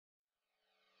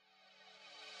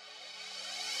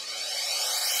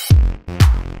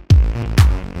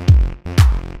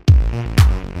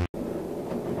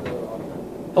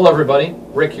Hello everybody,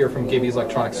 Rick here from Gibby's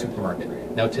Electronics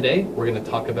Supermarket. Now today we're going to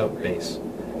talk about bass.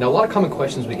 Now a lot of common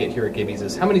questions we get here at Gibby's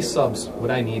is how many subs would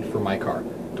I need for my car?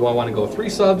 Do I want to go 3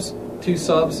 subs, 2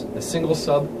 subs, a single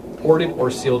sub, ported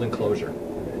or sealed enclosure?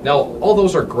 Now all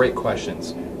those are great questions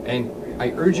and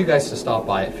I urge you guys to stop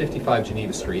by at 55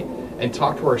 Geneva Street and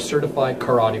talk to our certified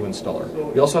car audio installer.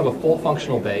 We also have a full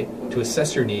functional bay to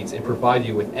assess your needs and provide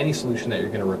you with any solution that you're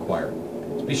going to require.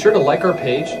 So be sure to like our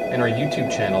page and our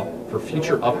YouTube channel for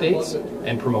future updates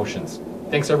and promotions.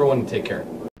 Thanks everyone and take care.